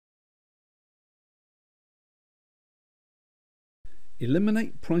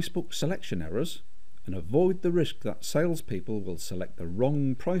Eliminate pricebook selection errors and avoid the risk that salespeople will select the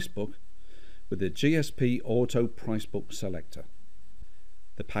wrong pricebook with the GSP Auto Pricebook Selector.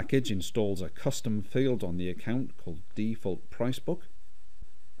 The package installs a custom field on the account called Default Pricebook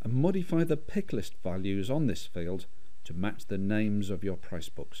and modify the picklist values on this field to match the names of your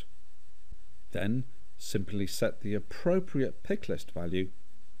pricebooks. Then simply set the appropriate picklist value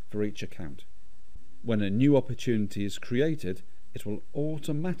for each account. When a new opportunity is created, it will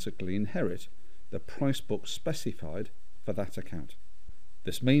automatically inherit the pricebook specified for that account.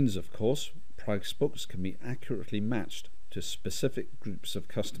 This means, of course, pricebooks can be accurately matched to specific groups of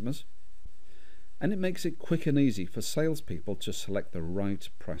customers, and it makes it quick and easy for salespeople to select the right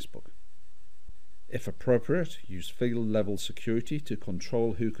pricebook. If appropriate, use field level security to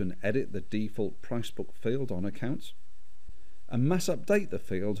control who can edit the default pricebook field on accounts, and mass update the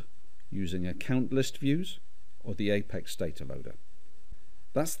field using account list views or the Apex data loader.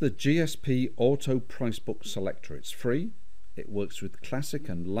 That's the GSP Auto Pricebook Selector. It's free, it works with Classic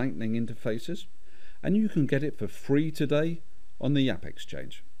and Lightning interfaces, and you can get it for free today on the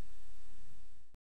AppExchange.